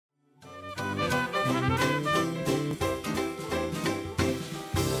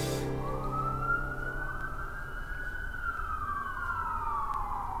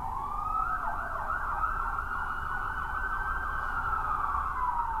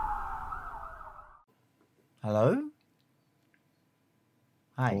Hello?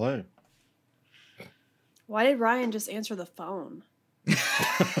 Hi. Hello. Why did Ryan just answer the phone?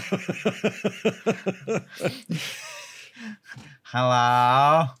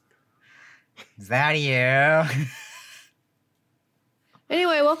 Hello? Is that you?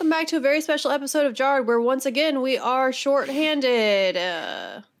 Anyway, welcome back to a very special episode of Jarred, where once again we are short-handed.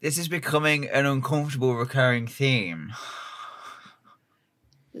 This is becoming an uncomfortable recurring theme.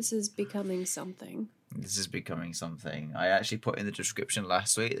 This is becoming something. This is becoming something. I actually put in the description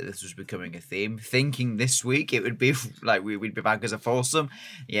last week that this was becoming a theme, thinking this week it would be like we'd be back as a foursome.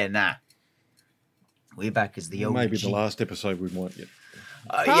 Yeah, nah. We're back as the OG. Maybe the last episode we might get.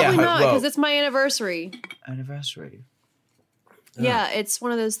 Probably not, because it's my anniversary. Anniversary? Yeah, it's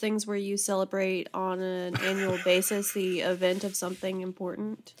one of those things where you celebrate on an annual basis the event of something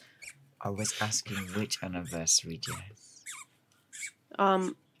important. I was asking which anniversary, Jess.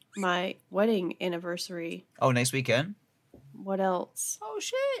 My wedding anniversary. Oh, next weekend? What else? Oh,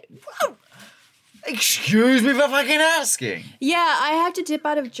 shit. Whoa. Excuse me for fucking asking. Yeah, I have to dip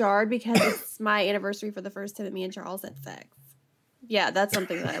out of Jarred because it's my anniversary for the first time that me and Charles had sex. Yeah, that's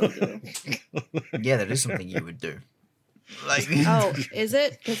something that I would do. Yeah, that is something you would do. Like, oh, is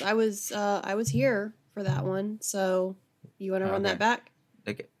it? Because I was here for that one. So you want to run that back?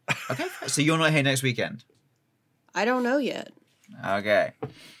 Okay. So you're not here next weekend? I don't know yet.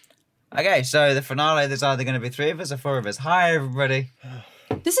 Okay, so the finale, there's either going to be 3 of us or 4 of us. Hi, everybody.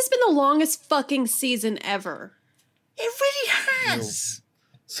 This has been the longest fucking season ever. It really has.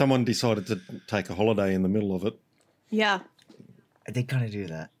 Someone decided to take a holiday in the middle of it. Yeah. They kind of do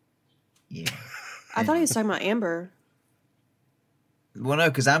that. Yeah. I thought he was talking about Amber. Well, no,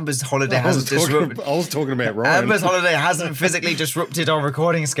 because Amber's holiday hasn't disrupted. I was talking about Ryan. Amber's holiday hasn't physically disrupted our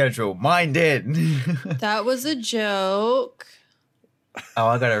recording schedule. Mine did. That was a joke. Oh,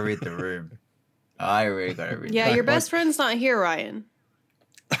 I gotta read the room. I really gotta read. Yeah, your best friend's not here, Ryan.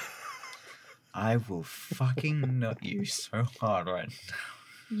 I will fucking nut you so hard right now.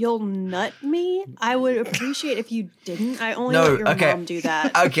 You'll nut me? I would appreciate if you didn't. I only let your mom do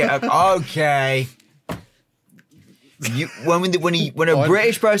that. Okay. When a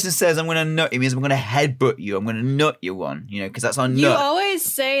British person says I'm gonna nut you, it means I'm gonna headbutt you. I'm gonna nut you one, because that's our nut. You always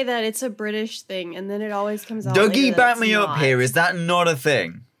say that it's a British thing, and then it always comes out. Dougie, back me up here. Is that not a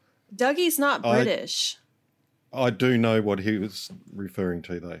thing? Dougie's not British. I do know what he was referring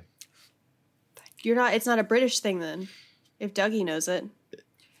to, though. You're not. It's not a British thing then. If Dougie knows it.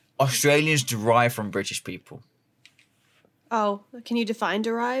 Australians derive from British people. Oh, can you define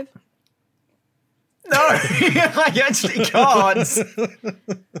derive? No, I actually can't.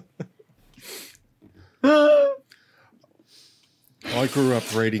 I grew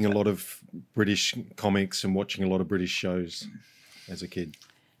up reading a lot of British comics and watching a lot of British shows as a kid.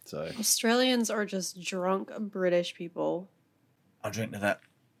 So Australians are just drunk British people. I'll drink to that.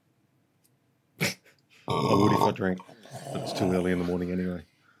 I would if I drank, but it's too early in the morning anyway.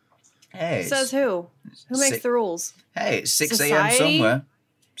 Hey, Says who? Who makes the rules? Hey, it's 6 a.m. Society? somewhere.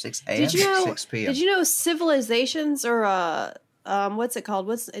 6 a.m. 6 p.m. Did you know civilizations or what's it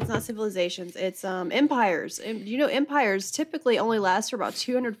called? It's not civilizations. It's empires. Do you know empires typically only last for about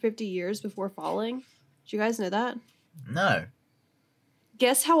 250 years before falling? Did you guys know that? No.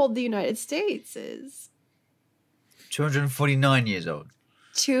 Guess how old the United States is? 249 years old.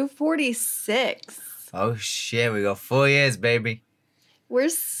 246. Oh shit, we got 4 years, baby. We're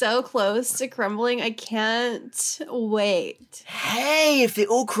so close to crumbling. I can't wait. Hey, if it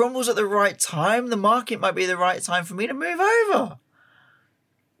all crumbles at the right time, the market might be the right time for me to move over.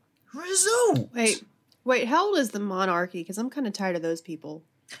 Result. Wait, how old is the monarchy? Because I'm kind of tired of those people.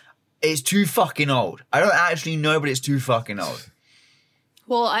 It's too fucking old. I don't actually know, but it's too fucking old.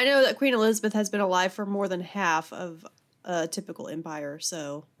 Well, I know that Queen Elizabeth has been alive for more than half of a typical empire,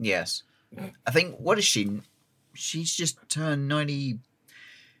 so... Yes. I think, what is she? She's just turned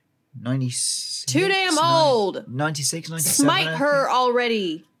 96. Too damn old. 96, 97. Smite her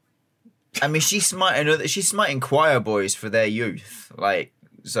already. I mean, she's smiting choir boys for their youth.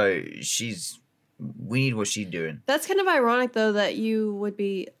 So we need what she's doing. That's kind of ironic, though, that you would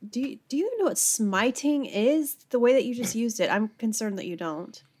be... Do you even know what smiting is? The way that you just used it. I'm concerned that you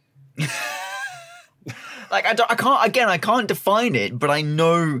don't. I can't define it, but I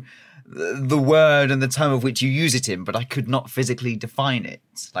know the word and the term of which you use it in, but I could not physically define it,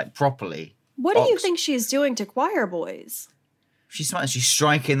 properly. What do you think she's doing to choir boys? She's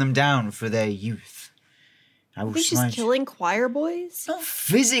striking them down for their youth. I I will think she's smash. killing choir boys. Not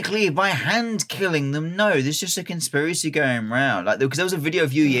physically by hand killing them. No, there's just a conspiracy going around. Like, because there was a video a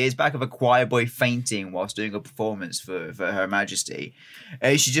few years back of a choir boy fainting whilst doing a performance for Her Majesty.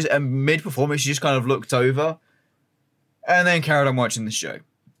 And she just mid performance, she just kind of looked over, and then carried on watching the show,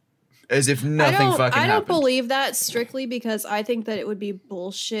 as if nothing fucking I don't happened. believe that strictly because I think that it would be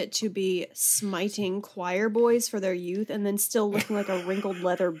bullshit to be smiting choir boys for their youth and then still looking like a wrinkled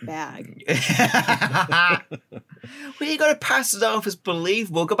leather bag. Well, you gotta pass it off as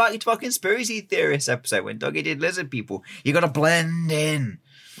believable. Go back to our conspiracy theorist episode when Dougie did lizard people. You gotta blend in.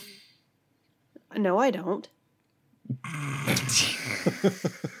 No, I don't.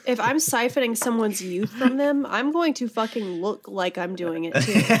 If I'm siphoning someone's youth from them, I'm going to fucking look like I'm doing it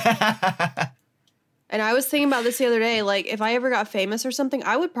too. And I was thinking about this the other day. Like, if I ever got famous or something,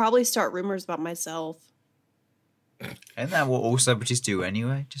 I would probably start rumors about myself. Isn't that what all celebrities do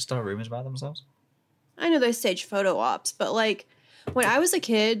anyway? Just start rumors about themselves? I know they stage photo ops, but like when I was a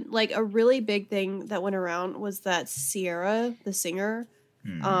kid, like a really big thing that went around was that Sierra, the singer,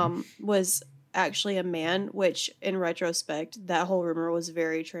 was actually a man, which in retrospect, that whole rumor was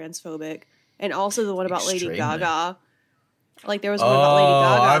very transphobic. And also the one about Extremely. Lady Gaga. Like there was one about Lady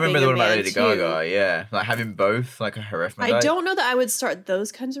Gaga. I remember being the a one about man, Lady too. Gaga, yeah. Like having both, like a hermaphrodite. I don't know that I would start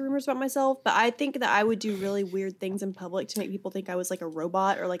those kinds of rumors about myself, but I think that I would do really weird things in public to make people think I was like a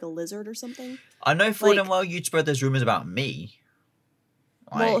robot or like a lizard or something. I know full like- and well you'd spread those rumors about me.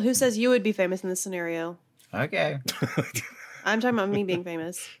 Well, Like, who says you would be famous in this scenario? okay. I'm talking about me being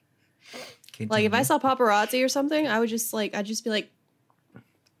famous. Like if I saw paparazzi or something, I would just like I'd just be like,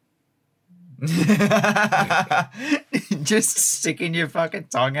 just sticking your fucking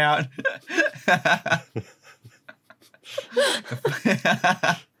tongue out.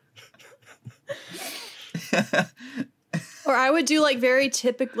 or I would do like very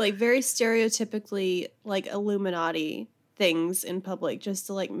stereotypically like Illuminati things in public just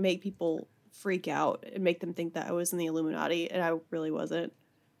to like make people freak out and make them think that I was in the Illuminati and I really wasn't.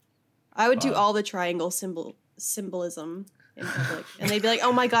 I would do Wow. all the triangle symbolism in public, and they'd be like,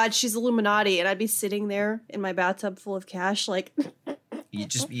 "Oh my god, she's Illuminati," and I'd be sitting there in my bathtub full of cash, like. You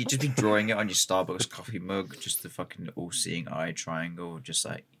just be drawing it on your Starbucks coffee mug, just the fucking all-seeing eye triangle, just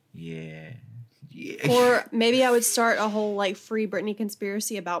like yeah. Or maybe I would start a whole like free Britney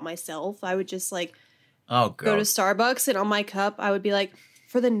conspiracy about myself. I would just like oh god. go to Starbucks and on my cup I would be like,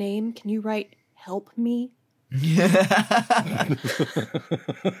 for the name, can you write help me?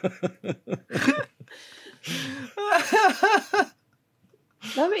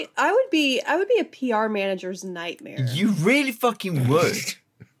 I would be a PR manager's nightmare. You really fucking would.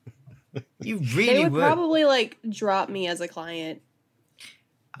 You really They would would. probably like drop me as a client.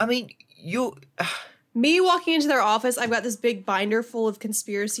 I mean, you. Me walking into their office, I've got this big binder full of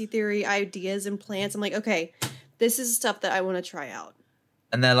conspiracy theory ideas and plans. I'm like, okay, this is stuff that I want to try out.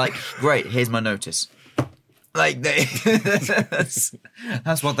 And they're like, great, here's my notice. Like, that's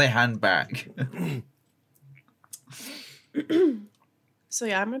what they hand back. So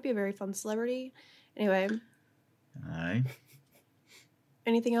yeah, I'm gonna be a very fun celebrity. Anyway, Aye.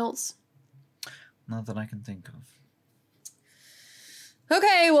 anything else? Not that I can think of.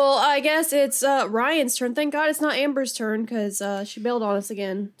 Okay, well, I guess it's Ryan's turn. Thank God it's not Amber's turn because she bailed on us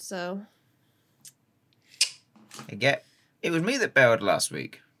again. So It was me that bailed last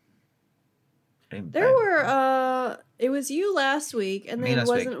week. I didn't there bail. were it was you last week, and Me then last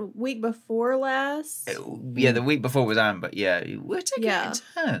wasn't week before last. Yeah, the week before was Amber. Yeah, we're taking Yeah. it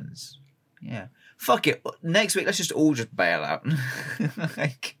in turns. Yeah. Fuck it. Next week, let's just all just bail out.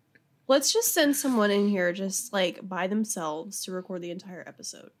 Like, Let's just send someone in here just like by themselves to record the entire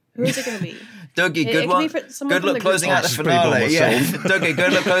episode. Who is it going to be? Dougie, It good could one. be for someone Good from luck the group closing chat. out the I'll just be by finale. Yeah, myself. Dougie,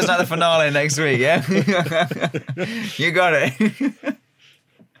 good luck closing out the finale next week. Yeah, you got it.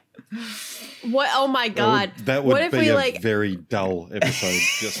 What? Oh my God! That would what if be we a like? very dull episode.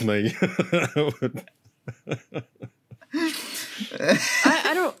 Just me.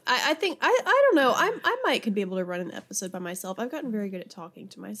 I think I don't know. I could be able to run an episode by myself. I've gotten very good at talking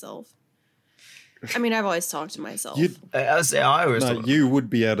to myself. I mean, I've always talked to myself. You'd- I say I was. No, you would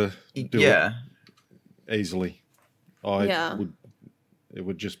be able to do yeah. it easily. I Yeah. would. It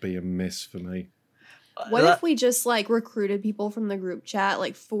would just be a mess for me. What if we just like recruited people from the group chat,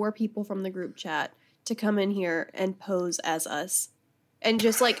 like 4 people from the group chat, to come in here and pose as us, and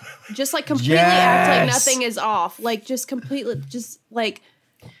just completely act like Yes. nothing is off, like just completely, just like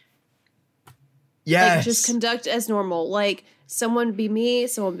Yes. just conduct as normal, like someone be me,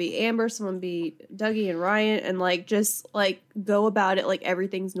 someone be Amber, someone be Dougie and Ryan, and like just like go about it like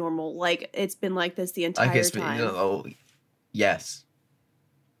everything's normal, like it's been like this the entire I guess. time. Oh, yes.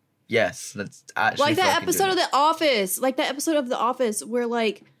 Yes, that's actually Like that fucking episode doing of The Office. Like that episode of The Office where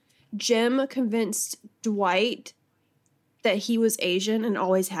like Jim convinced Dwight that he was Asian and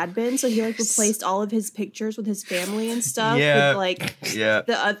always had been. So he like replaced all of his pictures with his family and stuff with like yeah.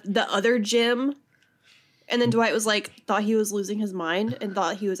 the other Jim. And then Dwight was like, thought he was losing his mind and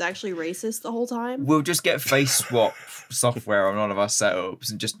thought he was actually racist the whole time. We'll just get face swap software on all of our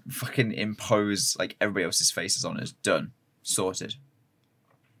setups and just fucking impose like everybody else's faces on us. Done. Sorted.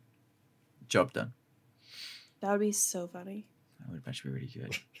 Job done. That would be so funny. That would actually be really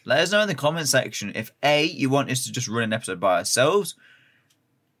good. Let us know in the comment section if A, you want us to just run an episode by ourselves,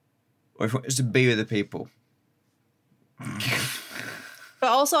 or if you want us to be with the people. But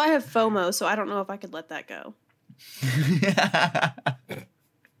also I have FOMO, so I don't know if I could let that go.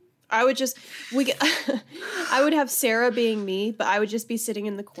 I would just I would have Sarah being me, but I would just be sitting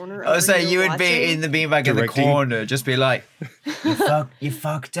in the corner. I was saying you would be in the beanbag in the Directing. corner, just be like, you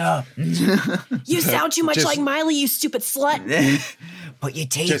fucked up. You sound too much Just- like Miley, you stupid slut. Put your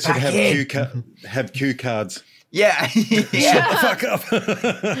teeth Just back have in. have cue cards. Yeah. yeah. Fuck up.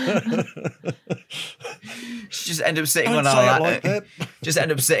 Just end up sitting Don't on our say it lap. like that. Just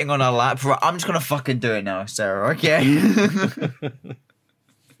end up sitting on our lap. Right, I'm just gonna fucking do it now, Sarah. Okay.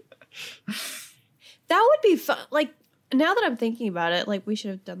 That would be fun. Like, now that I'm thinking about it, like, we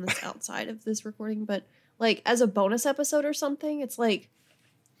should have done this outside of this recording, but, like, as a bonus episode or something, it's like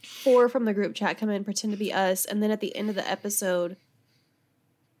 4 from the group chat come in, pretend to be us, and then at the end of the episode,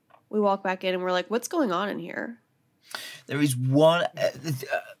 we walk back in and we're like, what's going on in here? There is one.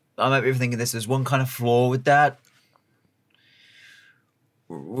 I might be thinking this. There's one kind of flaw with that.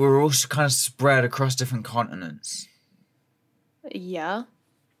 We're all kind of spread across different continents. Yeah.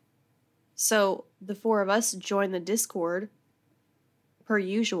 So the 4 of us join the Discord, per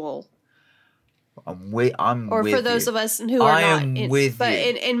usual. I'm with Or for those you. of us who are I not am in, with but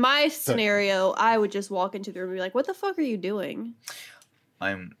you. in my scenario, I would just walk into the room and be like, "What the fuck are you doing?"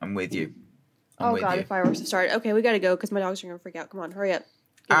 I'm with you. I'm Oh with god, you. the fireworks have started. Okay, we gotta go because my dogs are gonna freak out. Come on, hurry up.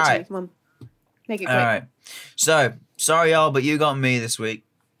 Give All it to me. right. Come on. Make it All quick. right. So, sorry, y'all, but you got me this week.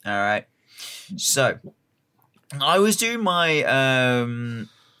 All right. So, I was doing my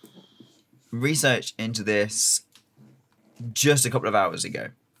research into this just a couple of hours ago.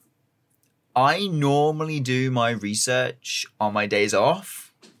 I normally do my research on my days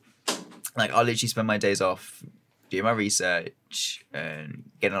off. Like, I literally spend my days off doing my research and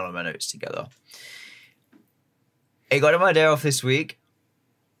getting all of my notes together. It got on my day off this week,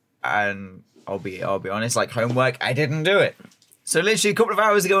 and I'll be honest, like homework, I didn't do it. So literally a couple of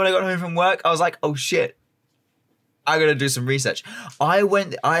hours ago when I got home from work, I was like, oh shit, I gotta do some research. I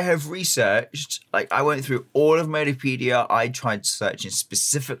have researched, like I went through all of Wikipedia. I tried searching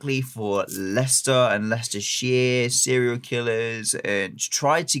specifically for Leicester and Leicestershire serial killers and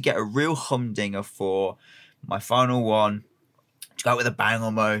tried to get a real humdinger for my final one, to go out with a bang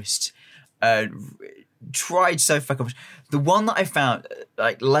almost. Tried so fucking much. The one that I found,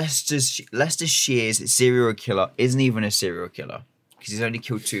 like Leicestershire's serial killer isn't even a serial killer because he's only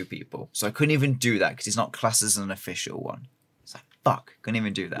killed 2 people. So I couldn't even do that because he's not classed as an official one. It's like, fuck, couldn't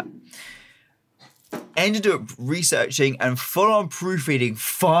even do that. Ended up researching and full on proofreading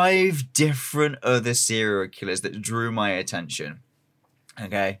 5 different other serial killers that drew my attention.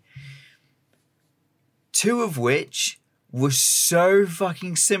 Okay. 2 of which were so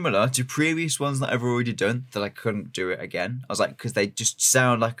fucking similar to previous ones that I've already done that I couldn't do it again. I was like, because they just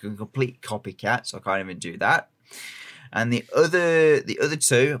sound like a complete copycat, so I can't even do that. And the other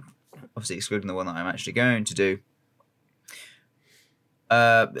 2, obviously excluding the one that I'm actually going to do,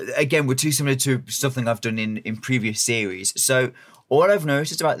 again, were too similar to something I've done in previous series. So all I've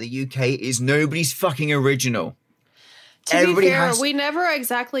noticed about the UK is nobody's fucking original. To Everybody be fair, has- we never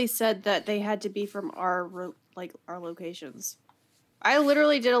exactly said that they had to be from our locations. I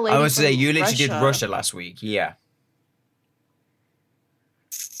literally did a lady. I was from say you literally did Russia last week, yeah.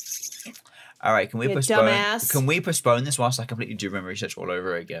 All right, can we You postpone? dumbass. Can we postpone this whilst I completely do my research all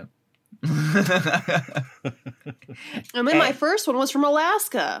over again? And then my first one was from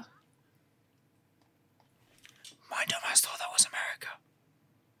Alaska. My dumbass thought that was America.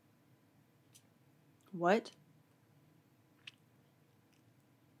 What?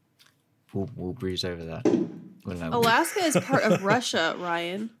 We'll breeze over that. We'll know. Alaska is part of Russia,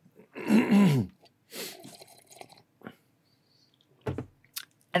 Ryan.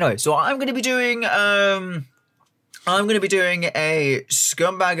 Anyway, so I'm going to be doing a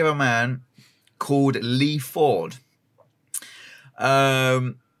scumbag of a man called Lee Ford.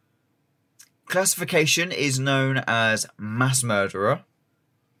 Classification is known as mass murderer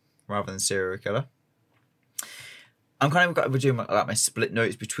rather than serial killer. I'm kind of doing my split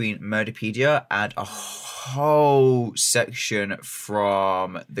notes between Murderpedia and a whole section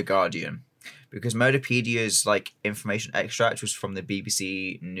from The Guardian. Because Murderpedia's like information extract was from the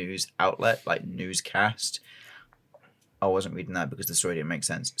BBC news outlet, like newscast. I wasn't reading that because the story didn't make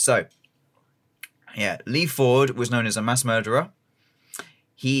sense. So, yeah, Lee Ford was known as a mass murderer.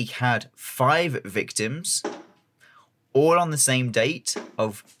 He had 5 victims, all on the same date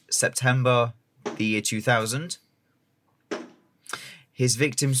of September the year 2000. His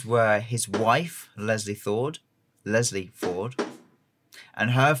victims were his wife, Leslie Ford,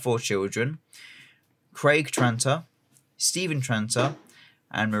 and her 4 children, Craig Tranter, Stephen Tranter,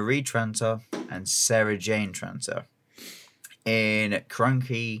 Anne Marie Tranter, and Sarah Jane Tranter in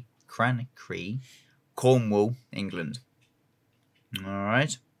Crankey, Cornwall, England. All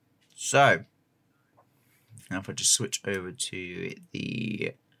right. So, now if I just switch over to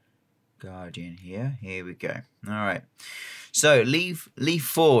the Guardian here. Here we go. All right. So, Lee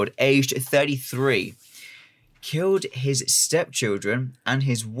Ford, aged 33, killed his stepchildren and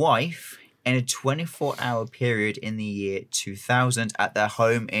his wife in a 24-hour period in the year 2000 at their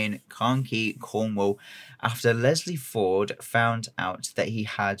home in Carnkey, Cornwall, after Leslie Ford found out that he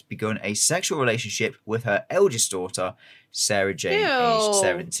had begun a sexual relationship with her eldest daughter, Sarah Jane, aged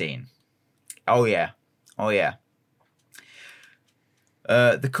 17. Oh, yeah.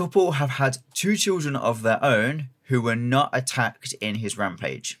 The couple have had 2 children of their own who were not attacked in his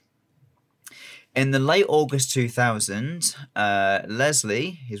rampage. In the late August 2000,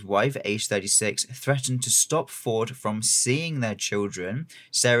 Leslie, his wife, aged 36, threatened to stop Ford from seeing their children,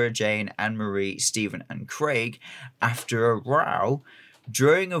 Sarah Jane, Anne Marie, Stephen, and Craig, after a row,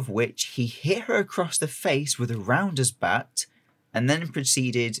 during of which he hit her across the face with a rounder's bat and then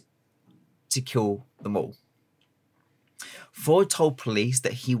proceeded to kill them all. Ford told police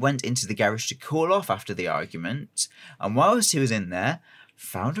that he went into the garage to cool off after the argument, and whilst he was in there,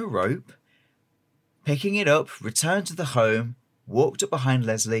 found a rope, picking it up, returned to the home, walked up behind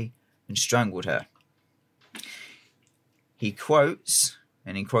Leslie, and strangled her. He quotes,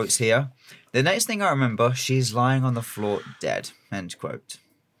 and he quotes here, "The next thing I remember, she's lying on the floor dead," end quote.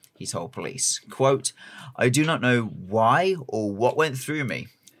 He told police, quote, "I do not know why or what went through me.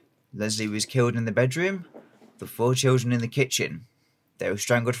 Leslie was killed in the bedroom, the 4 children in the kitchen. They were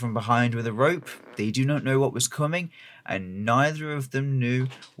strangled from behind with a rope. They do not know what was coming, and neither of them knew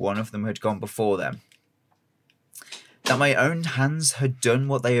one of them had gone before them. That my own hands had done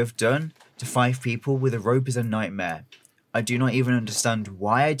what they have done to 5 people with a rope is a nightmare. I do not even understand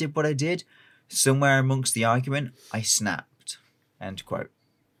why I did what I did. Somewhere amongst the argument, I snapped." End quote.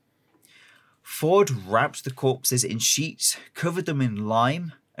 Ford wrapped the corpses in sheets, covered them in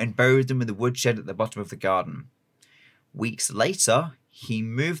lime, and buried them in the woodshed at the bottom of the garden. Weeks later, he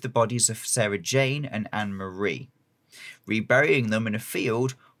moved the bodies of Sarah Jane and Anne Marie, reburying them in a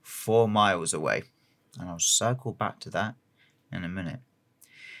field 4 miles away. And I'll circle back to that in a minute.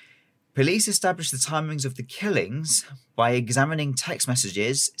 Police established the timings of the killings by examining text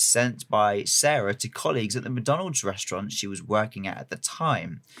messages sent by Sarah to colleagues at the McDonald's restaurant she was working at the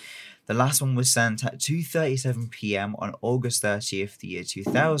time. The last one was sent at 2:37 p.m. on August 30th, the year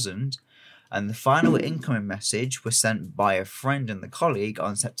 2000, and the final incoming message was sent by a friend and the colleague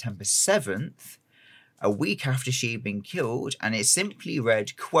on September 7th, a week after she had been killed, and it simply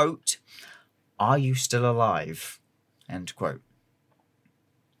read, quote, "Are you still alive?" End quote.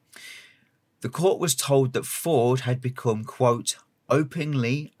 The court was told that Ford had become, quote,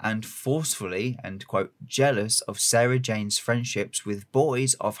 "openly and forcefully," end quote, jealous of Sarah Jane's friendships with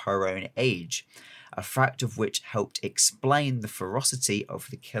boys of her own age, a fact of which helped explain the ferocity of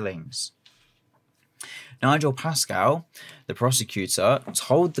the killings. Nigel Pascal, the prosecutor,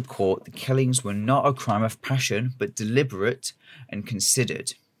 told the court the killings were not a crime of passion, but deliberate and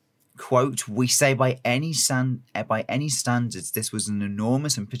considered. Quote, "We say by any standards, this was an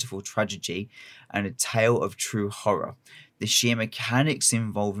enormous and pitiful tragedy and a tale of true horror. The sheer mechanics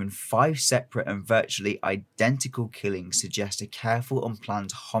involving 5 separate and virtually identical killings suggest a careful and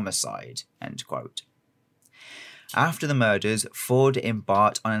planned homicide," end quote. After the murders, Ford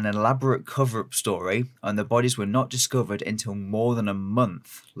embarked on an elaborate cover-up story, and the bodies were not discovered until more than a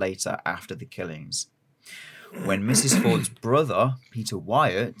month later after the killings, when Mrs. Ford's brother, Peter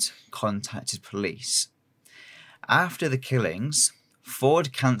Wyatt, contacted police. After the killings,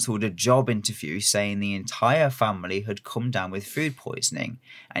 Ford cancelled a job interview saying the entire family had come down with food poisoning,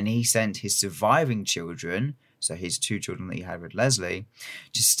 and he sent his surviving children, so his 2 children that he had with Leslie,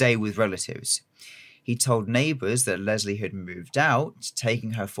 to stay with relatives. He told neighbours that Leslie had moved out,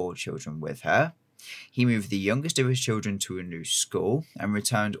 taking her 4 children with her. He moved the youngest of his children to a new school and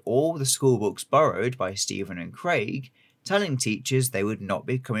returned all the school books borrowed by Stephen and Craig, telling teachers they would not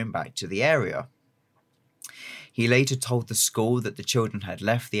be coming back to the area. He later told the school that the children had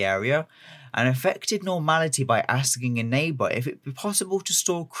left the area and affected normality by asking a neighbour if it would be possible to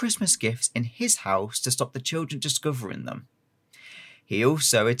store Christmas gifts in his house to stop the children discovering them. He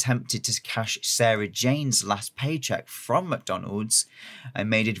also attempted to cash Sarah Jane's last paycheck from McDonald's and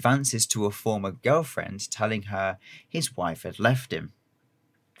made advances to a former girlfriend, telling her his wife had left him.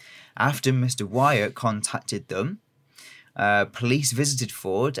 After Mr. Wyatt contacted them, police visited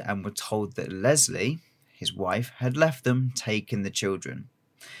Ford and were told that Leslie, his wife, had left them, taking the children.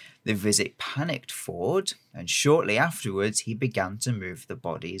 The visit panicked Ford, and shortly afterwards he began to move the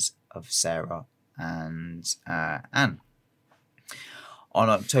bodies of Sarah and Anne. On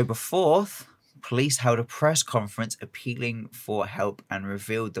October 4th, police held a press conference appealing for help and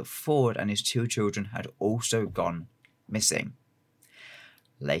revealed that Ford and his 2 children had also gone missing.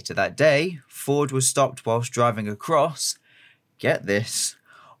 Later that day, Ford was stopped whilst driving across, get this,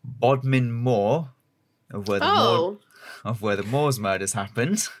 Bodmin Moor, of where the Moors murders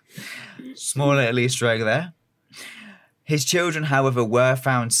happened. Small little Easter egg there. His children, however, were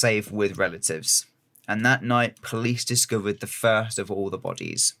found safe with relatives, and that night police discovered the first of all the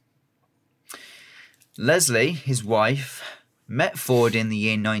bodies. Leslie, his wife, met Ford in the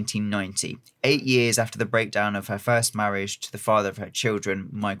year 1990, 8 years after the breakdown of her first marriage to the father of her children,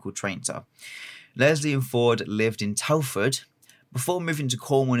 Michael Trainter. Leslie and Ford lived in Telford before moving to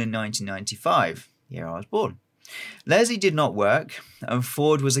Cornwall in 1995, the year I was born. Leslie did not work, and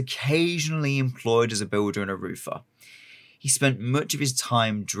Ford was occasionally employed as a builder and a roofer. He spent much of his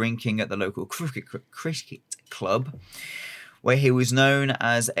time drinking at the local cricket club, where he was known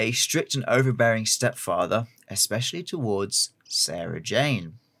as a strict and overbearing stepfather, especially towards Sarah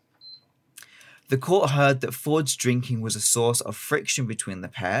Jane. The court heard that Ford's drinking was a source of friction between the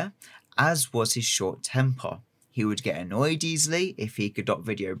pair, as was his short temper. He would get annoyed easily if he could not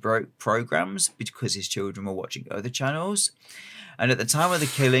video programs because his children were watching other channels, and at the time of the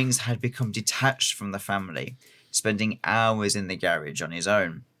killings had become detached from the family, spending hours in the garage on his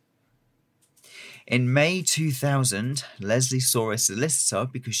own. In May 2000, Leslie saw a solicitor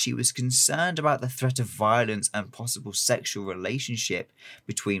because she was concerned about the threat of violence and possible sexual relationship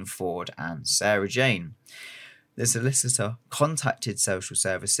between Ford and Sarah Jane. The solicitor contacted social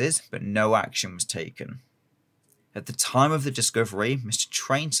services, but no action was taken. At the time of the discovery, Mr.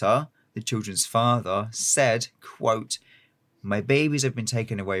 Trainter, the children's father, said, quote, "My babies have been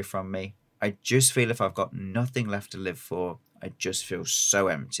taken away from me. I just feel if I've got nothing left to live for, I just feel so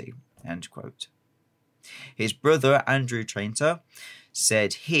empty," end quote. His brother, Andrew Trainter,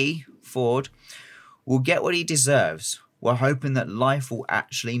 said he, Ford, will get what he deserves. We're hoping that life will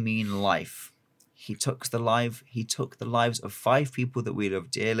actually mean life. He took the lives of 5 people that we love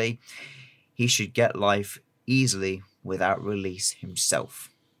dearly. He should get life easily without release himself,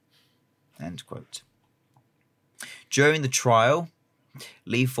 end quote. During the trial,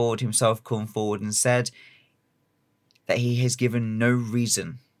 Lee Ford himself came forward and said that he has given no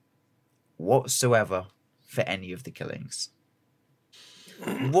reason whatsoever for any of the killings.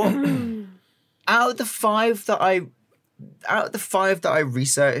 What out of the five that I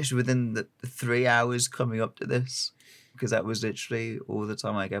researched within the 3 hours coming up to this, because that was literally all the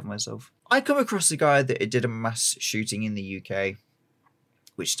time I gave myself, I come across a guy that did a mass shooting in the UK,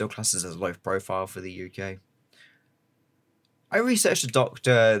 which still classes as low profile for the UK. I researched a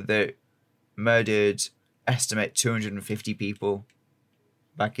doctor that murdered, estimate, 250 people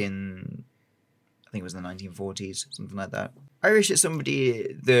back in, I think it was the 1940s, something like that. I researched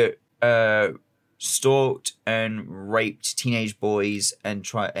somebody that stalked and raped teenage boys and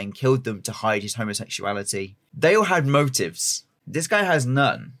killed them to hide his homosexuality. They all had motives. This guy has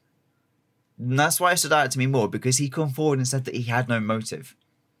none. And that's why it stood out to me more, because he come forward and said that he had no motive.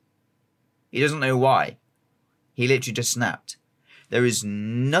 He doesn't know why. He literally just snapped. There is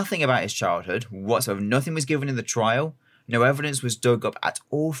nothing about his childhood whatsoever. Nothing was given in the trial. No evidence was dug up at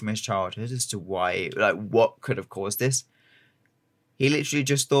all from his childhood as to why, what could have caused this. He literally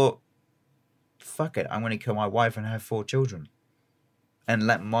just thought, fuck it, I'm going to kill my wife and have 4 children and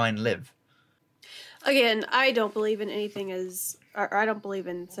let mine live. Again, I don't believe in anything or I don't believe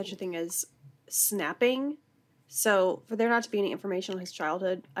in such a thing as snapping. So for there not to be any information on his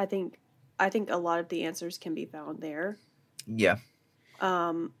childhood, I think a lot of the answers can be found there. Yeah.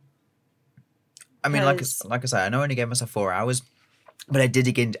 I mean, like I say, I know I only gave myself 4 hours, but I did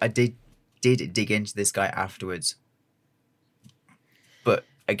dig into this guy afterwards. But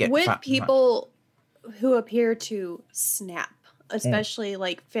again, with people who appear to snap, especially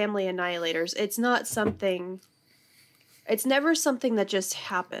like family annihilators, it's not something. It's never something that just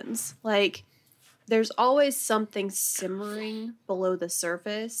happens. Like, there's always something simmering below the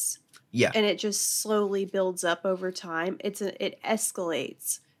surface. Yeah. And it just slowly builds up over time. It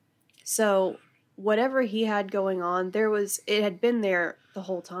escalates. So whatever he had going on, it had been there the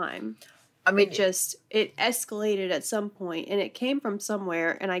whole time. I mean, it escalated at some point, and it came from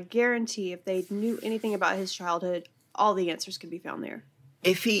somewhere. And I guarantee if they knew anything about his childhood, all the answers could be found there.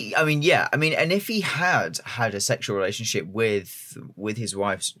 and if he had a sexual relationship with his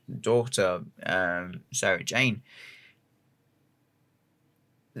wife's daughter, Sarah Jane,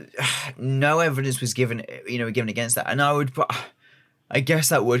 no evidence was given against that. And I guess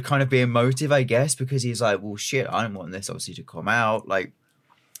that would kind of be a motive, I guess, because he's like, well, shit, I don't want this obviously to come out. Like,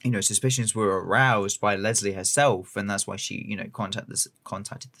 suspicions were aroused by Leslie herself, and that's why she, contacted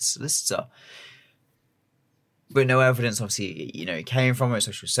the solicitor. But no evidence, obviously, came from it.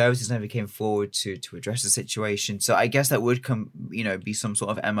 Social services never came forward to address the situation. So I guess that would be some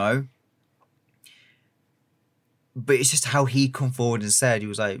sort of MO. But it's just how he come forward and said, he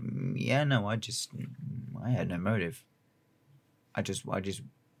was like, yeah, no, I had no motive. I just wanted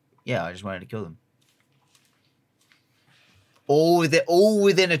to kill them. All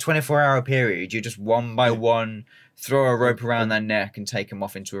within a 24-hour period, you just one by one throw a rope around their neck and take them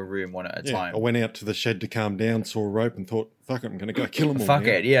off into a room one at a time. I went out to the shed to calm down, saw a rope, and thought, "Fuck it, I'm going to go kill them all." Fuck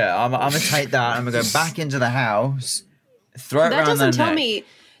it, yeah. I'm going to take that. I'm going to go back into the house, throw it around their neck.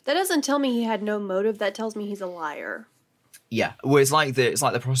 That doesn't tell me he had no motive. That tells me he's a liar. Yeah, well, it's like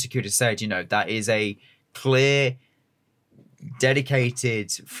the prosecutor said. That is a clear,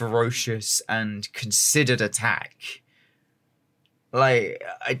 dedicated, ferocious, and considered attack. Like,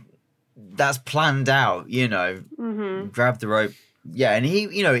 that's planned out, Mm-hmm. Grab the rope. Yeah, and he,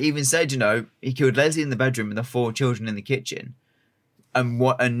 even said, he killed Leslie in the bedroom and the 4 children in the kitchen. And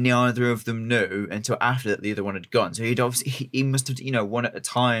neither of them knew until after the other one had gone. So he must have, one at a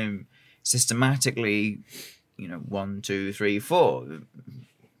time, systematically, 1, 2, 3, 4.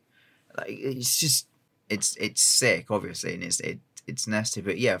 Like, it's just, it's sick, obviously, and it's nasty.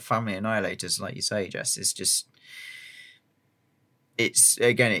 But yeah, family annihilators, like you say, Jess, it's just, it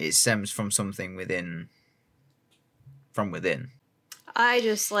stems from something from within. I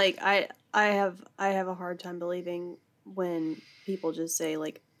just I have a hard time believing when people just say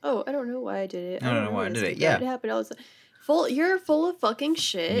like, "Oh, I don't know why I did it. I don't know why I did it." Yeah, it happened. I was you're full of fucking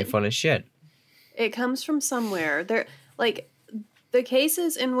shit. You're full of shit. It comes from somewhere. There, like the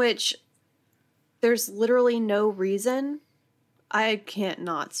cases in which there's literally no reason. I can't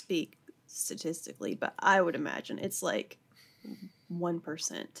not speak statistically, but I would imagine it's like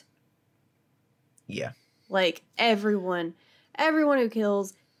 1%. Yeah. Like everyone who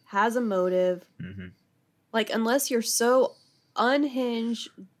kills has a motive. Mm-hmm. Like, unless you're so unhinged,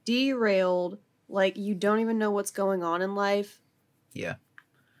 derailed, like you don't even know what's going on in life. Yeah.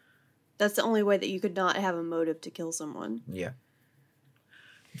 That's the only way that you could not have a motive to kill someone. Yeah.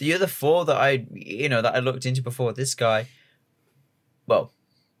 The other 4 that I looked into before this guy, well,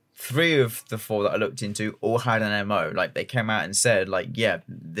 3 of the 4 that I looked into all had an MO. Like, they came out and said, like, yeah,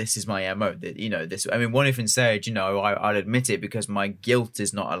 this is my MO. This. I mean, one even said, I'd admit it because my guilt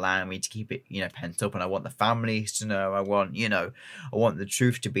is not allowing me to keep it, pent up, and I want the families to know. I want the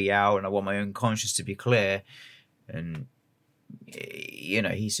truth to be out, and I want my own conscience to be clear. And,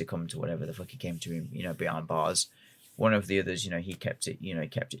 he succumbed to whatever the fuck he came to him, behind bars. One of the others, he kept it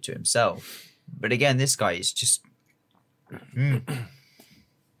to himself. But again, this guy is just...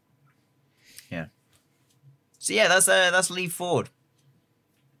 Yeah. So yeah, that's Lee Ford.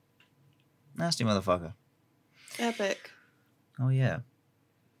 Nasty motherfucker. Epic. Oh yeah.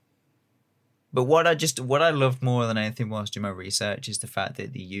 But what I loved more than anything whilst doing my research is the fact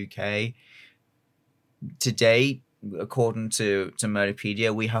that the UK today, according to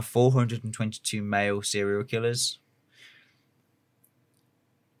Murderpedia, we have 422 male serial killers.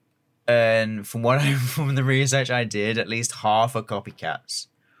 And from the research I did, at least half are copycats.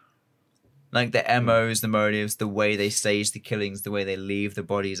 Like the MOs, the motives, the way they stage the killings, the way they leave the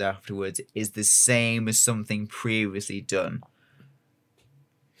bodies afterwards is the same as something previously done.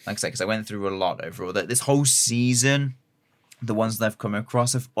 Like I said, because I went through a lot overall. That this whole season, the ones that I've come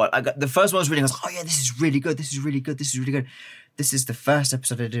across, the first one was reading. I was like, oh yeah, this is really good. This is really good. This is really good. This is the first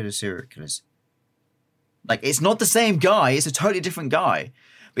episode I did of serial killers. Like, it's not the same guy. It's a totally different guy.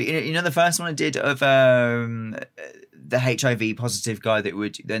 But the first one I did of the HIV positive guy that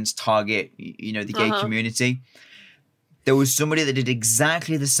would then target, the gay community. There was somebody that did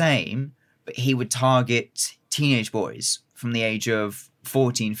exactly the same, but he would target teenage boys from the age of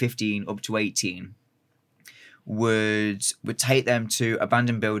 14, 15 up to 18. would take them to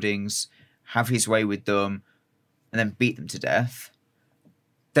abandoned buildings, have his way with them, and then beat them to death.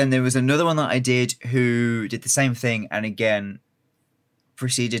 Then there was another one that I did who did the same thing, and again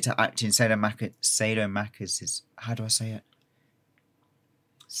proceeded to act in sadomasochism. How do I say it?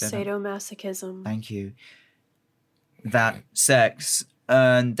 Sadomasochism. Thank you. That sex,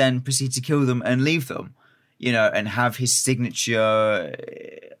 and then proceed to kill them and leave them, and have his signature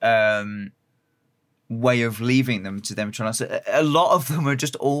way of leaving them to them. Trying to. A lot of them are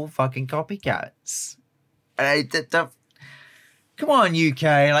just all fucking copycats. Come on, UK,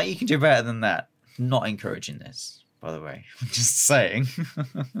 like you can do better than that. Not encouraging this, by the way. Just saying.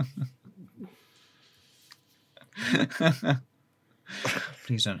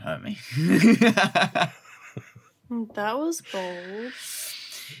 Please don't hurt me. That was bold.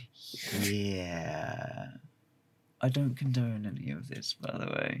 Yeah. I don't condone any of this, by the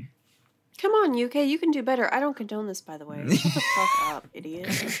way. Come on, UK, you can do better. I don't condone this, by the way. Shut the fuck up,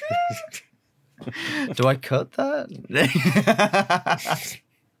 idiot. Do I cut that?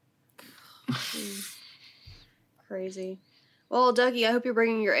 Crazy. Well, Dougie, I hope you're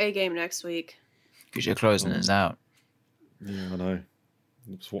bringing your A game next week. Because you're closing us out. Yeah, I know.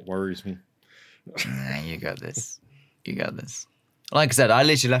 That's what worries me. Nah, you got this. You got this. Like I said, I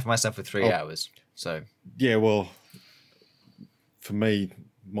literally left myself with 3 hours. So Yeah, well, for me,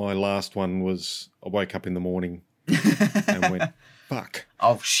 my last one was I woke up in the morning and went, fuck.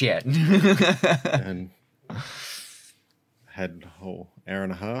 oh shit. And had a whole hour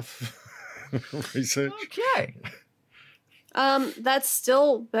and a half research. Okay. That's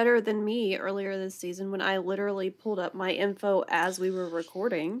still better than me earlier this season when I literally pulled up my info as we were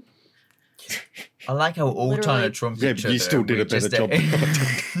recording. I like how we're all trying to trump Yeah, each but you other. still did a better job.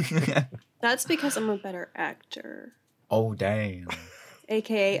 That's because I'm a better actor, Oh damn.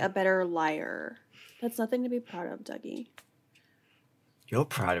 aka a better liar. That's nothing to be proud of, Dougie. You're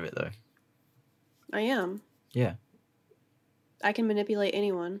proud of it though. I am. Yeah. I can manipulate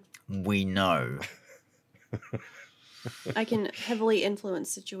anyone. We know. I can heavily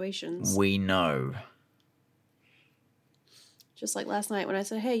influence situations. We know. Just like last night when I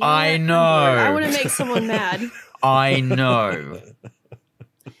said, hey, I what? know. I'm bored. I want to make someone mad. I know.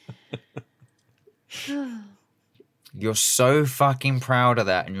 You're so fucking proud of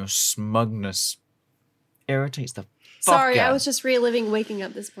that, and your smugness irritates the fuck Sorry, out. I was just reliving waking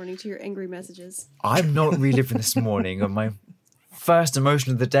up this morning to your angry messages. I'm not reliving this morning of my first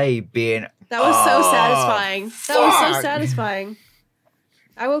emotion of the day being That was so Oh, satisfying. That was so fuck. satisfying.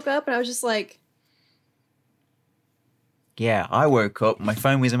 I woke up and I was just like, yeah, I woke up, my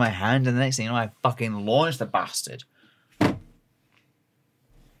phone was in my hand, and the next thing you know, I fucking launched the bastard. that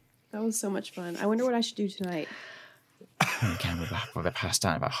was so much fun. I wonder what I should do tonight. Okay, we'll be passed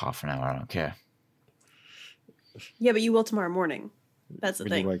out in about half an hour, I don't care. Yeah, but you will tomorrow morning. That's the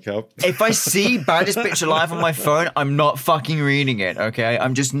When thing. you wake up. If I see baddest bitch alive on my phone, I'm not fucking reading it, okay?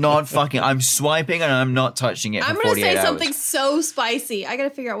 I'm just not fucking, I'm swiping and I'm not touching it for I'm going to 48 say hours. something so spicy. I got to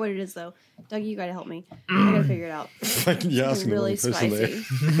figure out what it is, though. Dougie, you got to help me. I got to figure it out. You're asking the Really wrong person there.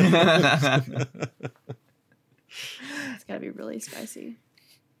 spicy. It's got to be really spicy.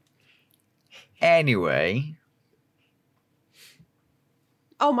 Anyway,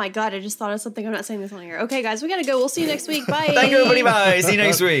 Oh my god, I just thought of something. I'm not saying this on here. Okay, guys, we got to go. We'll see you next week. Bye. thank you everybody, bye. See you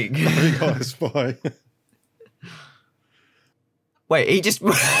next week. Hey guys, bye. Wait, he just...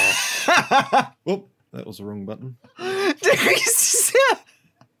 Oh, that was the wrong button. I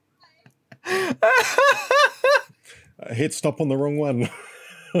hit stop on the wrong one.